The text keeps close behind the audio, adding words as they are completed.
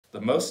The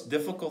most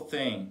difficult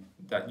thing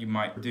that you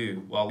might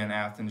do while in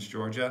Athens,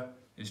 Georgia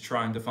is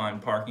trying to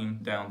find parking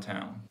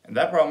downtown. And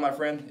that problem, my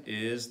friend,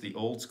 is the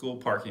old school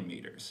parking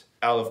meters.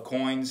 Out of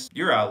coins,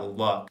 you're out of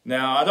luck.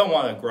 Now, I don't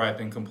want to gripe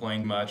and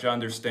complain much. I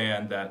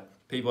understand that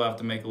people have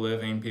to make a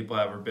living, people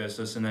have a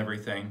business and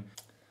everything.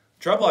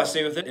 Trouble I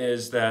see with it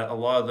is that a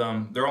lot of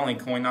them, they're only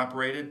coin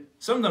operated.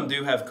 Some of them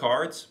do have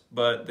cards,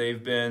 but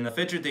they've been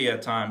fidgety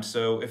at times.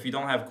 So if you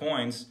don't have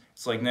coins,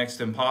 it's like next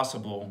to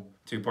impossible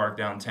to park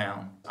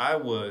downtown. I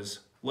was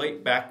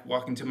late back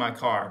walking to my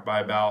car by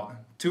about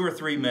 2 or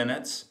 3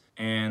 minutes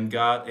and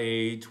got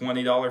a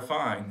 $20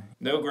 fine.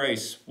 No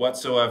grace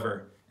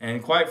whatsoever.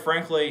 And quite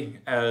frankly,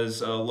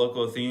 as a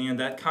local Athenian,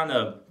 that kind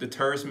of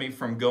deters me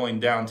from going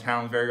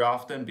downtown very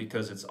often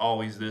because it's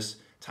always this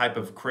type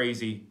of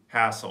crazy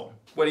hassle.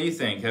 What do you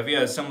think? Have you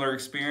had a similar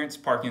experience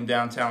parking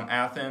downtown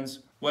Athens?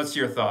 What's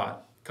your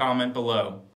thought? Comment below.